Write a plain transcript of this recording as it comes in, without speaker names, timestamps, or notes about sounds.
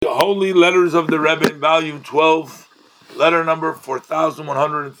Holy Letters of the Rebbe in volume 12, letter number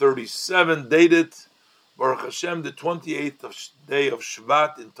 4137, dated Baruch Hashem, the 28th day of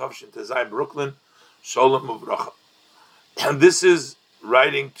Shvat in Tavshin Tezai, Brooklyn, Sholem Uvracha. And this is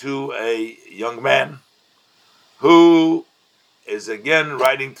writing to a young man who is again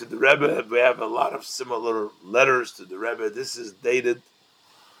writing to the Rebbe. We have a lot of similar letters to the Rebbe. This is dated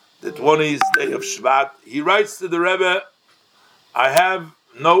the 20th day of Shvat. He writes to the Rebbe, I have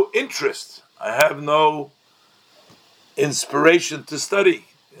no interest. I have no inspiration to study.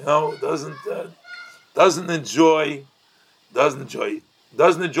 Doesn't enjoy study.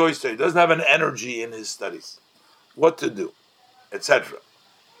 Doesn't have an energy in his studies. What to do, etc.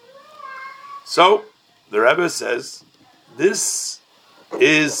 So the Rebbe says, this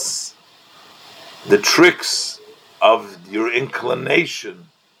is the tricks of your inclination,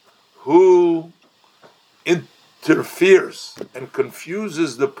 who interferes and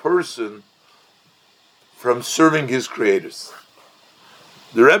confuses the person from serving his creators.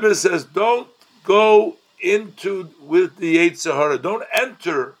 The Rebbe says, don't go with the Yetzer Hora. Don't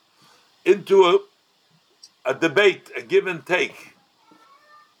enter into a debate, a give and take.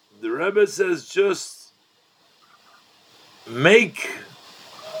 The Rebbe says, just make,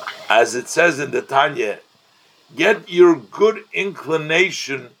 as it says in the Tanya, get your good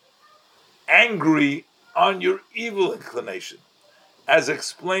inclination angry on your evil inclination. As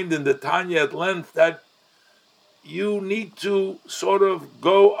explained in the Tanya at length, that you need to sort of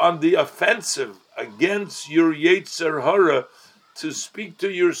go on the offensive against your Yetzer Hora, to speak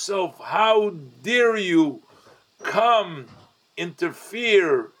to yourself, how dare you come,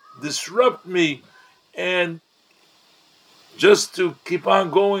 interfere, disrupt me, and just to keep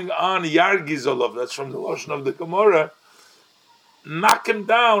on going on, Yargizolov, that's from the Lashon of the Gemara, knock him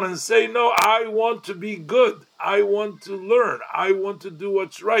down and say, no, I want to be good. I want to learn. I want to do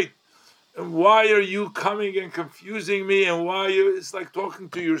what's right. And why are you coming and confusing me? And it's like talking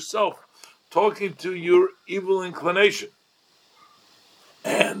to yourself, talking to your evil inclination.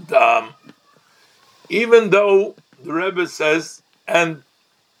 And even though the Rebbe says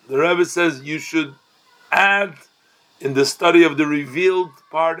you should add in the study of the revealed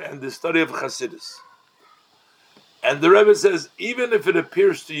part and the study of Chassidus. And the Rebbe says, even if it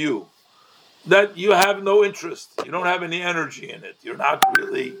appears to you that you have no interest, you don't have any energy in it, you're not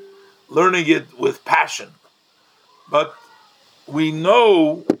really learning it with passion, but we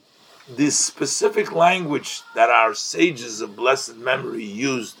know this specific language that our sages of blessed memory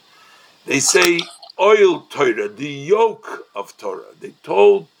used. They say, oil Torah, the yoke of Torah. They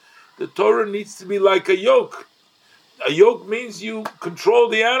told the Torah needs to be like a yoke. A yoke means you control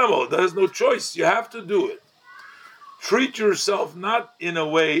the animal. There's no choice. You have to do it. Treat yourself not in a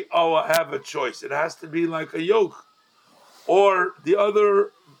way, I have a choice. It has to be like a yoke. Or the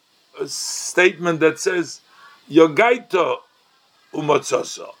other statement that says, Yogaito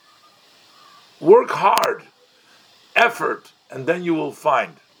umotzoso. Work hard, effort, and then you will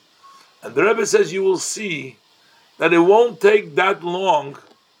find. And the Rebbe says you will see that it won't take that long,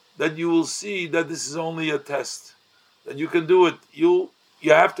 that you will see that this is only a test, that you can do it. You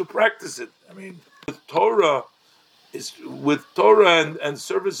have to practice it. I mean, with Torah and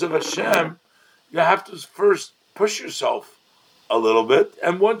service of Hashem, you have to first push yourself a little bit,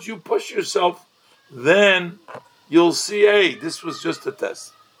 and once you push yourself, then you'll see, hey, this was just a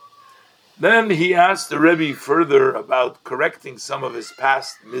test. Then he asked the Rebbe further about correcting some of his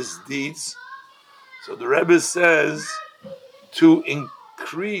past misdeeds. So the Rebbe says to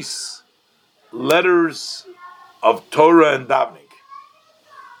increase letters of Torah and davening,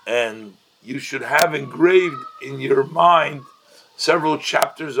 and you should have engraved in your mind several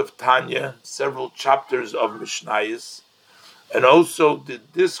chapters of Tanya, several chapters of Mishnayos, and also the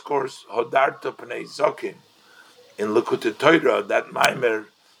discourse Hodarta Pnei Zokim in Likutei Torah, that Maimer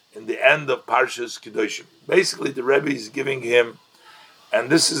in the end of Parshas Kedoshim. Basically, the Rebbe is giving him, and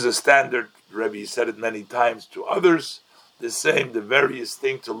this is a standard, the Rebbe said it many times to others, the same, the various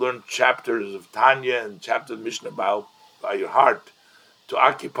thing to learn chapters of Tanya and chapters of Mishnah by your heart, to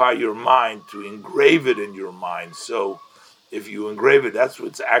occupy your mind, to engrave it in your mind. So if you engrave it, that's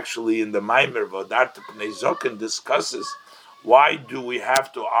what's actually in the Maimer. Vodarta Pnei Zokim discusses, why do we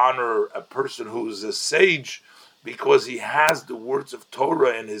have to honor a person who is a sage? Because he has the words of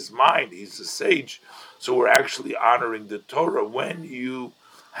Torah in his mind. He's a sage. So we're actually honoring the Torah. When you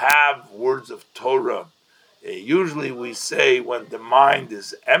have words of Torah, usually we say when the mind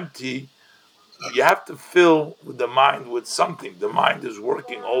is empty, you have to fill the mind with something. The mind is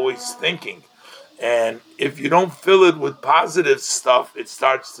working, always thinking. And if you don't fill it with positive stuff, it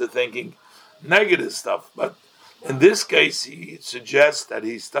starts to thinking negative stuff. But In this case, he suggests that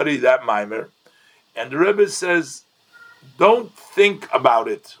he study that mimer, and the Rebbe says, don't think about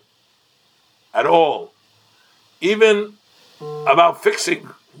it at all, even about fixing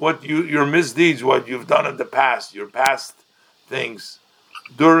what your misdeeds, what you've done in the past, your past things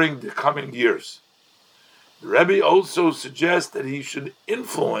during the coming years. The Rebbe also suggests that he should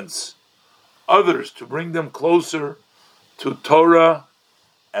influence others to bring them closer to Torah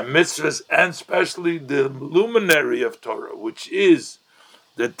and mitzvahs, and especially the luminary of Torah, which is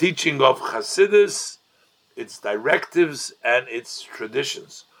the teaching of Hasidus, its directives and its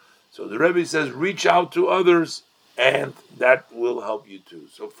traditions. So the Rebbe says, reach out to others, and that will help you too.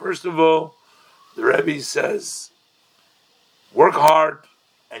 So first of all, the Rebbe says, work hard,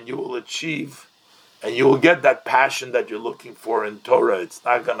 and you will achieve, and you will get that passion that you're looking for in Torah. It's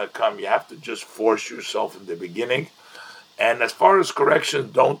not going to come. You have to just force yourself in the beginning. And as far as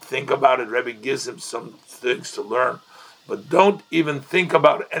corrections, don't think about it. Rebbe gives him some things to learn, but don't even think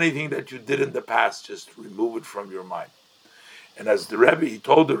about anything that you did in the past. Just remove it from your mind. And as the Rebbe, he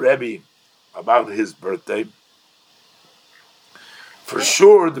told the Rebbe about his birthday, for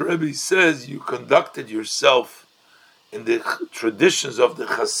sure the Rebbe says you conducted yourself in the traditions of the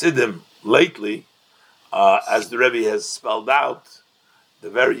Hasidim lately, as the Rebbe has spelled out, the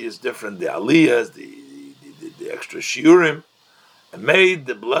various different, the aliyahs, the extra shiurim, and made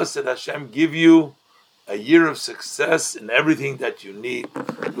the blessed Hashem give you a year of success in everything that you need,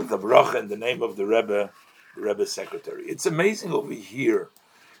 with the bracha in the name of the Rebbe's secretary. It's amazing over here.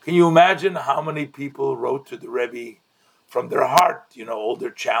 Can you imagine how many people wrote to the Rebbe from their heart, all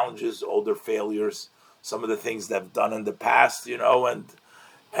their challenges, all their failures, some of the things they've done in the past,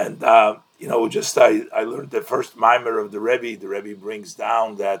 and just I learned the first mimer of the Rebbe brings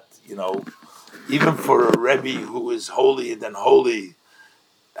down that, even for a Rebbe who is holier than holy,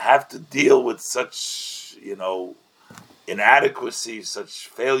 have to deal with such, inadequacies, such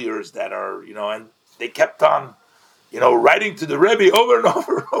failures that are, and they kept on, writing to the Rebbe over and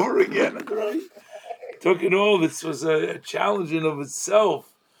over and over again. And the Rebbe took it all. This was a challenge in of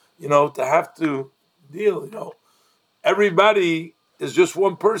itself, to have to deal, everybody is just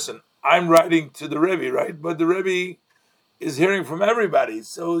one person. I'm writing to the Rebbe, right? But the Rebbe is hearing from everybody.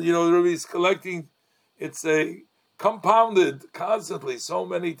 So, the Rebbe is collecting, it's a compounded constantly so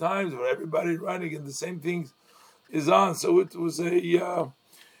many times where everybody writing and the same thing is on. So it was no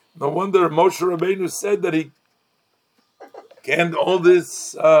wonder Moshe Rabbeinu said that he canned all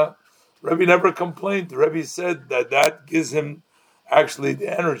this. Rebbe never complained. The Rebbe said that gives him actually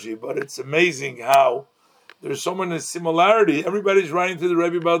the energy. But it's amazing how there's so many similarity. Everybody's writing to the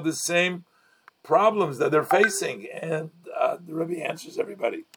Rebbe about the same problems that they're facing, and the Rebbe answers everybody.